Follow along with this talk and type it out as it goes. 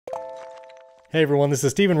Hey everyone, this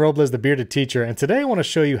is Stephen Robles, the Bearded Teacher, and today I want to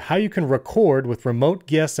show you how you can record with remote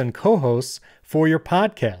guests and co-hosts for your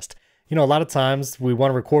podcast. You know, a lot of times we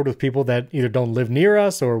want to record with people that either don't live near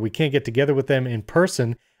us or we can't get together with them in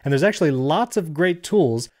person, and there's actually lots of great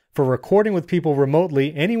tools for recording with people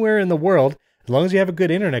remotely anywhere in the world, as long as you have a good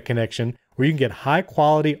internet connection, where you can get high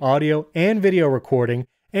quality audio and video recording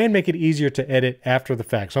and make it easier to edit after the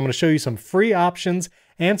fact. So I'm going to show you some free options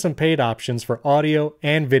and some paid options for audio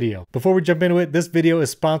and video. Before we jump into it, this video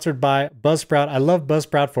is sponsored by Buzzsprout. I love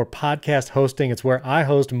Buzzsprout for podcast hosting. It's where I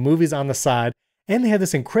host movies on the side, and they have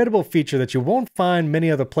this incredible feature that you won't find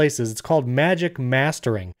many other places. It's called Magic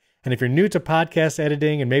Mastering. And if you're new to podcast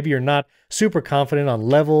editing and maybe you're not super confident on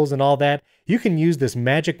levels and all that, you can use this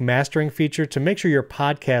Magic Mastering feature to make sure your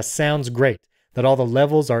podcast sounds great, that all the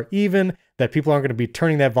levels are even, that people aren't going to be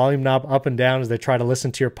turning that volume knob up and down as they try to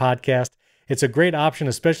listen to your podcast. It's a great option,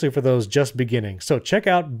 especially for those just beginning. So check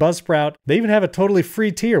out Buzzsprout. They even have a totally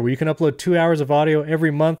free tier where you can upload 2 hours of audio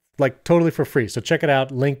every month, like totally for free. So check it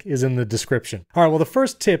out. Link is in the description. All right, well, the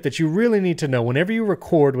first tip that you really need to know whenever you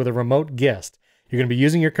record with a remote guest, you're going to be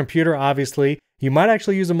using your computer, obviously. You might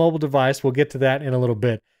actually use a mobile device. We'll get to that in a little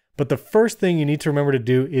bit. But the first thing you need to remember to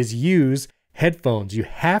do is use headphones. You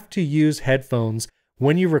have to use headphones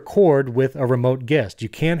when you record with a remote guest. You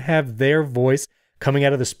can't have their voice coming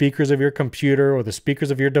out of the speakers of your computer or the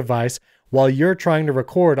speakers of your device while you're trying to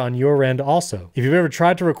record on your end also. If you've ever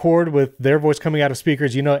tried to record with their voice coming out of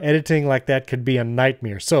speakers, you know editing like that could be a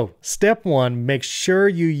nightmare. So step one, make sure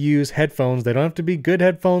you use headphones. They don't have to be good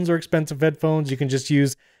headphones or expensive headphones. You can just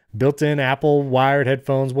use built-in Apple wired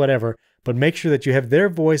headphones, whatever. But make sure that you have their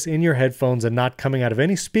voice in your headphones and not coming out of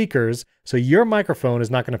any speakers, so your microphone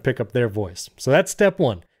is not going to pick up their voice. So that's step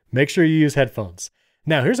one. Make sure you use headphones.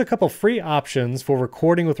 Now, here's a couple free options for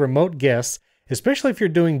recording with remote guests, especially if you're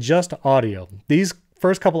doing just audio. These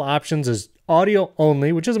first couple options is audio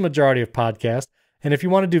only, which is a majority of podcasts. And if you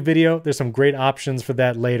want to do video, there's some great options for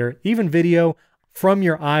that later. Even video from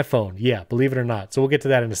your iPhone. Yeah, believe it or not. So we'll get to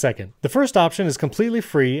that in a second. The first option is completely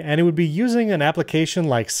free, and it would be using an application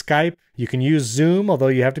like Skype. You can use Zoom, although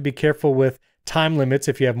you have to be careful with time limits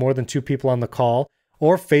if you have more than 2 people on the call,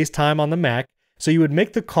 or FaceTime on the Mac. So you would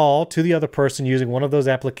make the call to the other person using one of those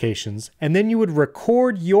applications, and then you would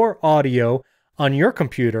record your audio on your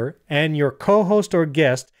computer, and your co-host or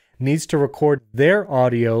guest needs to record their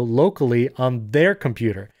audio locally on their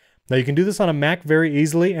computer. Now you can do this on a Mac very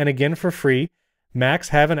easily, and again for free. Macs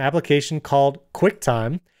have an application called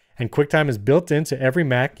QuickTime, and QuickTime is built into every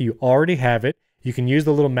Mac. You already have it. You can use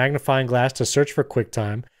the little magnifying glass to search for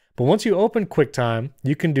QuickTime. But once you open QuickTime,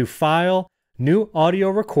 you can do File, New Audio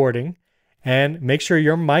Recording, and make sure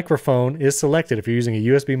your microphone is selected. If you're using a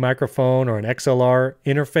USB microphone or an XLR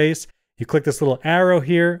interface, you click this little arrow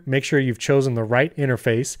here, make sure you've chosen the right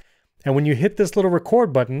interface. And when you hit this little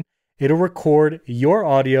record button, it'll record your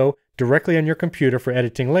audio directly on your computer for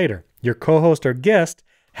editing later. Your co-host or guest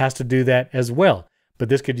has to do that as well. But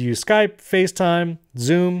this could use Skype, FaceTime,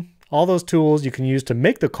 Zoom, all those tools you can use to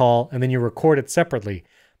make the call, and then you record it separately.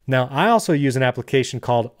 Now, I also use an application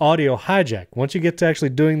called Audio Hijack. Once you get to actually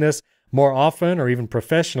doing this more often or even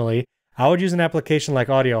professionally, I would use an application like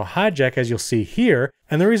Audio Hijack, as you'll see here.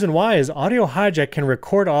 And the reason why is Audio Hijack can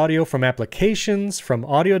record audio from applications, from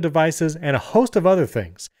audio devices, and a host of other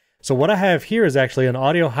things. So what I have here is actually an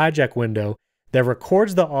Audio Hijack window that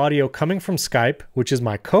records the audio coming from Skype, which is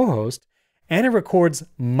my co-host, and it records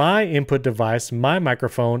my input device, my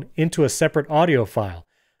microphone, into a separate audio file.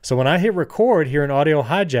 So when I hit record here in Audio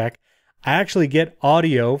Hijack, I actually get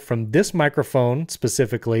audio from this microphone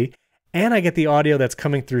specifically, and I get the audio that's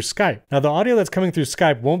coming through Skype. Now, the audio that's coming through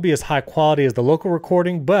Skype won't be as high quality as the local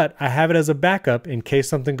recording, but I have it as a backup in case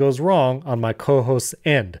something goes wrong on my co-host's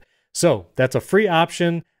end. So that's a free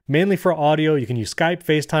option, mainly for audio. You can use Skype,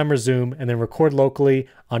 FaceTime, or Zoom, and then record locally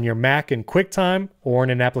on your Mac in QuickTime or in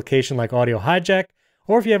an application like Audio Hijack.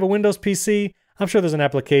 Or if you have a Windows PC, I'm sure there's an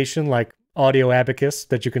application like Audio Abacus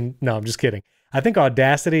that you can... No, I'm just kidding. I think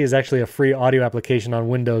Audacity is actually a free audio application on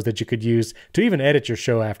Windows that you could use to even edit your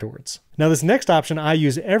show afterwards. Now, this next option I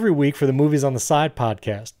use every week for the Movies on the Side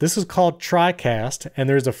podcast. This is called TryCast, and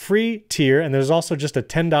there's a free tier, and there's also just a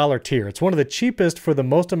 $10 tier. It's one of the cheapest for the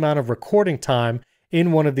most amount of recording time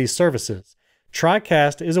in one of these services.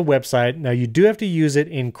 TryCast is a website. Now, you do have to use it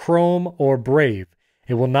in Chrome or Brave.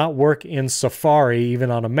 It will not work in Safari, even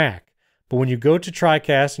on a Mac. But when you go to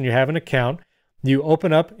TryCast and you have an account, you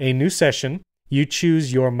open up a new session. You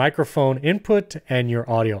choose your microphone input and your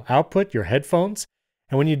audio output, your headphones.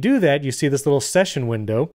 And when you do that, you see this little session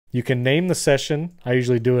window. You can name the session. I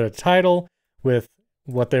usually do a title with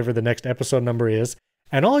whatever the next episode number is.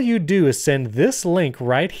 And all you do is send this link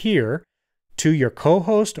right here to your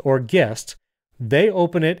co-host or guest. They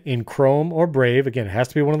open it in Chrome or Brave. Again, it has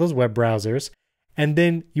to be one of those web browsers. And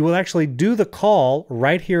then you will actually do the call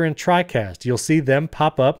right here in TryCast. You'll see them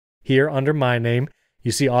pop up here under my name.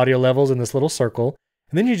 You see audio levels in this little circle.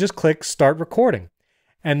 And then you just click Start Recording.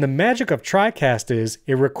 And the magic of TryCast is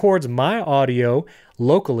it records my audio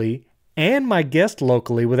locally and my guest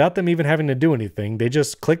locally without them even having to do anything. They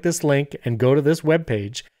just click this link and go to this web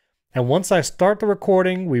page. And once I start the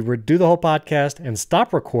recording, we do the whole podcast and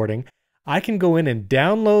stop recording, I can go in and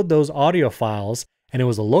download those audio files, and it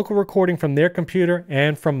was a local recording from their computer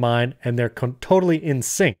and from mine, and they're totally in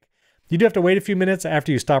sync. You do have to wait a few minutes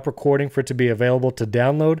after you stop recording for it to be available to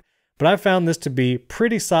download, but I found this to be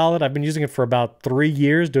pretty solid. I've been using it for about 3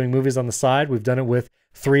 years doing movies on the side. We've done it with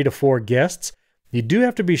 3 to 4 guests. You do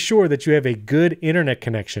have to be sure that you have a good internet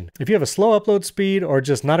connection. If you have a slow upload speed or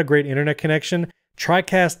just not a great internet connection,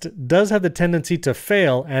 TryCast does have the tendency to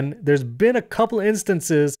fail, and there's been a couple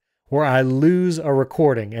instances where I lose a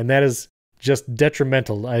recording, and that is just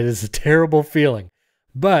detrimental. It is a terrible feeling.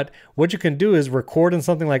 But what you can do is record in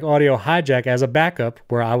something like Audio Hijack as a backup,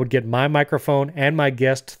 where I would get my microphone and my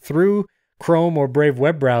guest through Chrome or Brave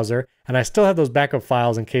web browser, and I still have those backup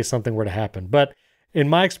files in case something were to happen. But in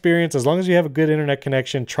my experience, as long as you have a good internet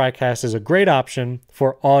connection, TryCast is a great option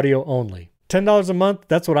for audio only. $10 a month,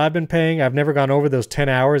 that's what I've been paying. I've never gone over those 10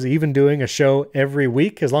 hours, even doing a show every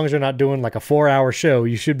week. As long as you're not doing like a 4-hour show,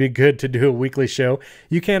 you should be good to do a weekly show.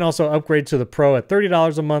 You can also upgrade to the Pro at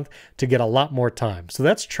 $30 a month to get a lot more time. So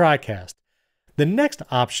that's TryCast. The next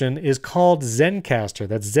option is called Zencastr.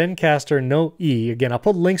 That's Zencastr, no E. Again, I'll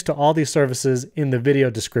put links to all these services in the video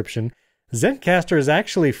description. Zencastr is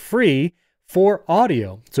actually free for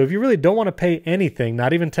audio. So if you really don't want to pay anything,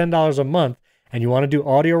 not even $10 a month, and you want to do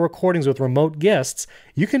audio recordings with remote guests,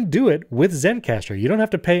 you can do it with Zencastr. You don't have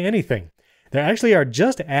to pay anything. They actually are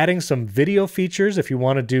just adding some video features if you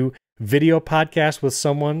want to do video podcasts with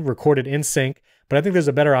someone recorded in sync, but I think there's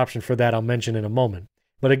a better option for that I'll mention in a moment.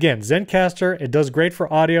 But again, Zencastr, it does great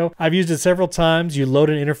for audio. I've used it several times. You load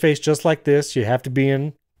an interface just like this. You have to be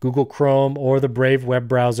in Google Chrome or the Brave web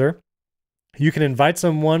browser. You can invite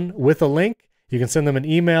someone with a link. You can send them an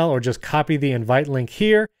email or just copy the invite link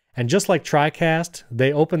here. And just like TryCast,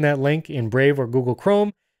 they open that link in Brave or Google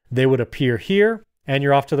Chrome, they would appear here, and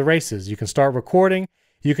you're off to the races. You can start recording.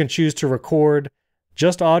 You can choose to record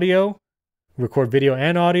just audio, record video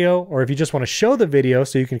and audio, or if you just want to show the video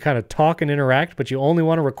so you can kind of talk and interact, but you only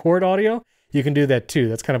want to record audio, you can do that too.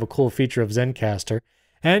 That's kind of a cool feature of Zencastr.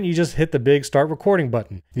 And you just hit the big start recording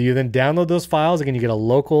button. You then download those files. Again, you get a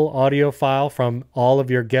local audio file from all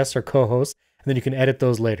of your guests or co-hosts, and then you can edit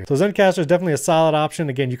those later. So Zencastr is definitely a solid option.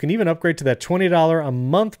 Again, you can even upgrade to that $20 a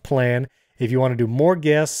month plan if you want to do more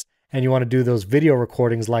guests and you want to do those video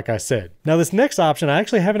recordings like I said. Now this next option, I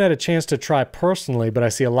actually haven't had a chance to try personally, but I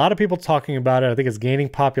see a lot of people talking about it. I think it's gaining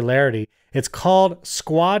popularity. It's called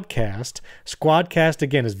SquadCast. SquadCast,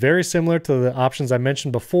 again, is very similar to the options I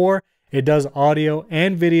mentioned before. It does audio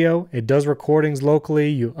and video. It does recordings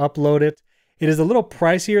locally. You upload it. It is a little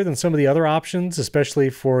pricier than some of the other options,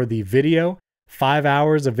 especially for the video. 5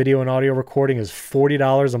 hours of video and audio recording is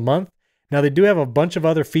 $40 a month. Now they do have a bunch of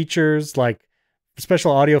other features like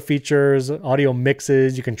special audio features, audio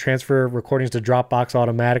mixes. You can transfer recordings to Dropbox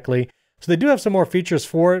automatically. So they do have some more features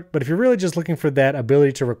for it, but if you're really just looking for that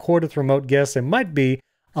ability to record with remote guests, it might be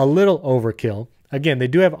a little overkill. Again, they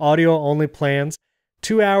do have audio only plans.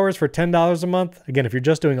 2 hours for $10 a month. Again, if you're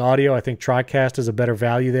just doing audio, I think TryCast is a better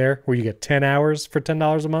value there, where you get 10 hours for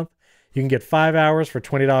 $10 a month. You can get 5 hours for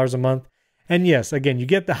 $20 a month. And yes, again, you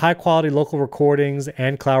get the high quality local recordings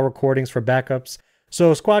and cloud recordings for backups.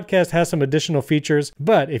 So SquadCast has some additional features,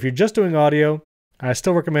 but if you're just doing audio, I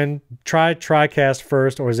still recommend try TryCast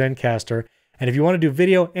first or Zencastr. And if you want to do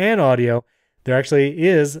video and audio, there actually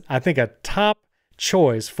is, I think, a top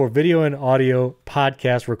choice for video and audio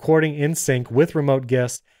podcast recording in sync with remote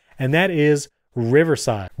guests, and that is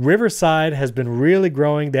Riverside. Riverside has been really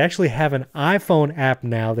growing. They actually have an iPhone app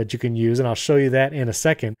now that you can use, and I'll show you that in a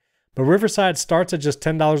second. But Riverside starts at just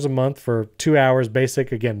 $10 a month for 2 hours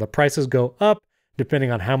basic. Again, the prices go up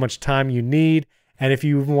depending on how much time you need. And if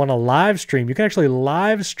you want to live stream, you can actually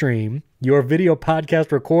live stream your video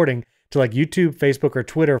podcast recording to like YouTube, Facebook, or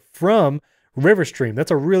Twitter from Riverstream. That's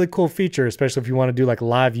a really cool feature, especially if you want to do like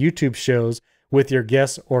live YouTube shows with your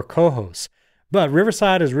guests or co-hosts. But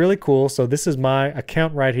Riverside is really cool. So this is my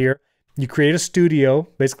account right here. You create a studio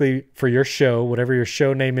basically for your show, whatever your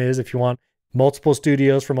show name is. If you want multiple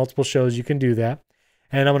studios for multiple shows, you can do that.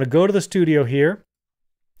 And I'm going to go to the studio here.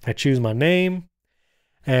 I choose my name.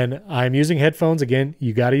 And I'm using headphones. Again,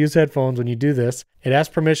 you got to use headphones when you do this. It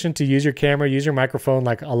asks permission to use your camera, use your microphone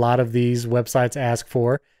like a lot of these websites ask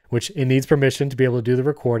for, which it needs permission to be able to do the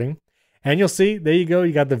recording. And you'll see, there you go.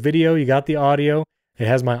 You got the video, you got the audio. It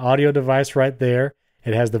has my audio device right there.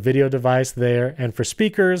 It has the video device there. And for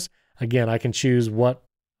speakers, again, I can choose what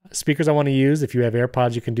speakers I want to use. If you have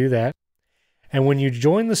AirPods, you can do that. And when you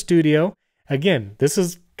join the studio, again, this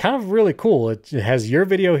is kind of really cool. It has your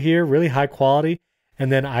video here, really high quality.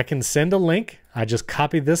 And then I can send a link. I just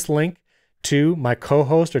copy this link to my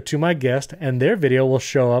co-host or to my guest, and their video will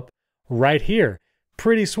show up right here.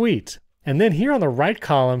 Pretty sweet. And then here on the right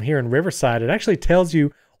column here in Riverside, it actually tells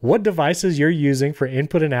you what devices you're using for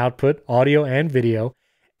input and output, audio and video.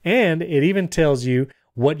 And it even tells you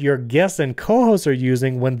what your guests and co-hosts are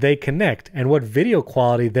using when they connect and what video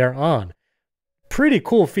quality they're on. Pretty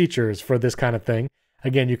cool features for this kind of thing.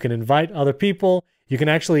 Again, you can invite other people. You can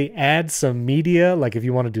actually add some media, like if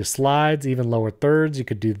you want to do slides, even lower thirds, you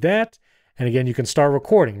could do that. And again, you can start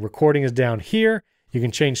recording. Recording is down here. You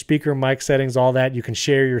can change speaker, mic settings, all that. You can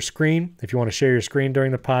share your screen if you want to share your screen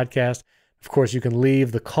during the podcast. Of course, you can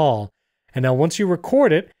leave the call. And now once you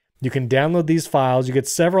record it, you can download these files. You get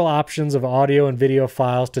several options of audio and video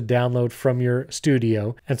files to download from your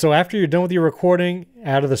studio. And so after you're done with your recording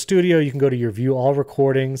out of the studio, you can go to your view all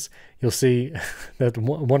recordings. You'll see that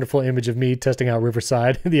wonderful image of me testing out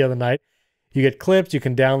Riverside the other night. You get clips. You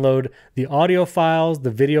can download the audio files,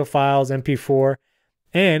 the video files, MP4.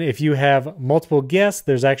 And if you have multiple guests,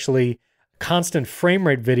 there's actually constant frame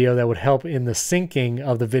rate video that would help in the syncing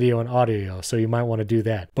of the video and audio. So you might want to do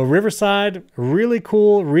that. But Riverside, really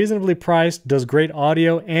cool, reasonably priced, does great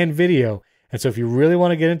audio and video. And so if you really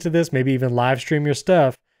want to get into this, maybe even live stream your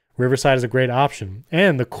stuff, Riverside is a great option.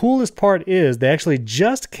 And the coolest part is they actually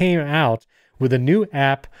just came out with a new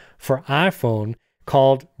app for iPhone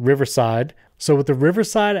called Riverside. So with the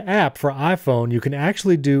Riverside app for iPhone, you can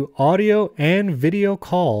actually do audio and video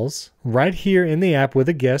calls right here in the app with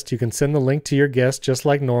a guest. You can send the link to your guest just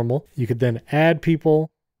like normal. You could then add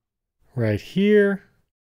people right here.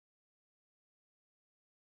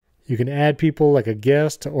 You can add people like a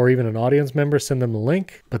guest or even an audience member, send them the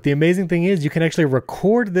link. But the amazing thing is you can actually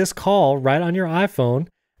record this call right on your iPhone.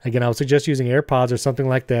 Again, I would suggest using AirPods or something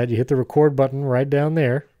like that. You hit the record button right down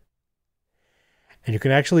there. And you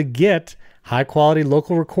can actually get high quality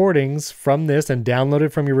local recordings from this and download it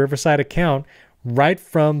from your Riverside account right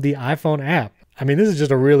from the iPhone app. I mean, this is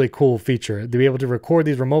just a really cool feature to be able to record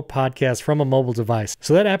these remote podcasts from a mobile device.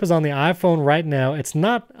 So that app is on the iPhone right now. It's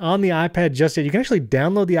not on the iPad just yet. You can actually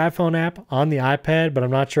download the iPhone app on the iPad, but I'm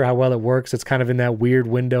not sure how well it works. It's kind of in that weird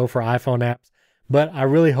window for iPhone apps. But I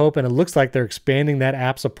really hope, and it looks like they're expanding that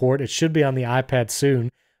app support. It should be on the iPad soon.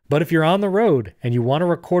 But if you're on the road and you want to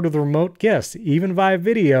record with a remote guest, even via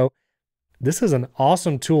video, this is an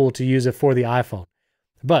awesome tool to use it for the iPhone.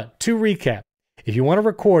 But to recap, if you want to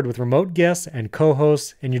record with remote guests and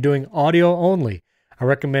co-hosts and you're doing audio only, I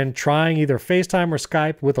recommend trying either FaceTime or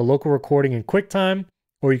Skype with a local recording in QuickTime,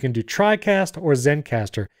 or you can do TryCast or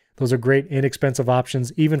Zencastr. Those are great inexpensive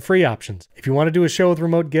options, even free options. If you want to do a show with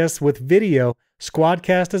remote guests with video,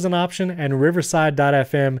 SquadCast is an option, and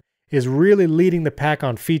Riverside.fm is really leading the pack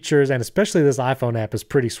on features, and especially this iPhone app is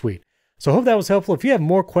pretty sweet. So I hope that was helpful. If you have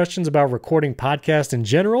more questions about recording podcasts in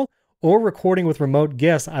general or recording with remote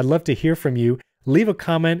guests, I'd love to hear from you. Leave a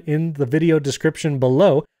comment in the video description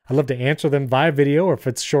below. I'd love to answer them via video, or if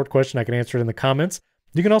it's a short question, I can answer it in the comments.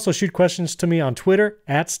 You can also shoot questions to me on Twitter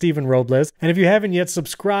 @StevenRobles. And if you haven't yet,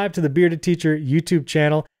 subscribe to the Bearded Teacher YouTube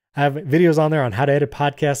channel. I have videos on there on how to edit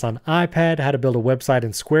podcasts on iPad, how to build a website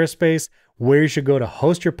in Squarespace, where you should go to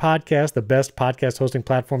host your podcast, the best podcast hosting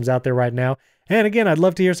platforms out there right now. And again, I'd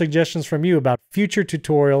love to hear suggestions from you about future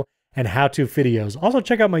tutorial and how-to videos. Also,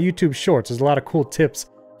 check out my YouTube Shorts. There's a lot of cool tips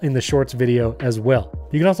in the Shorts video as well.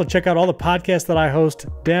 You can also check out all the podcasts that I host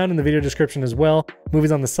down in the video description as well.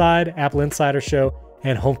 Movies on the Side, Apple Insider Show,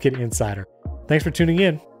 and HomeKit Insider. Thanks for tuning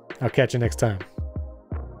in. I'll catch you next time.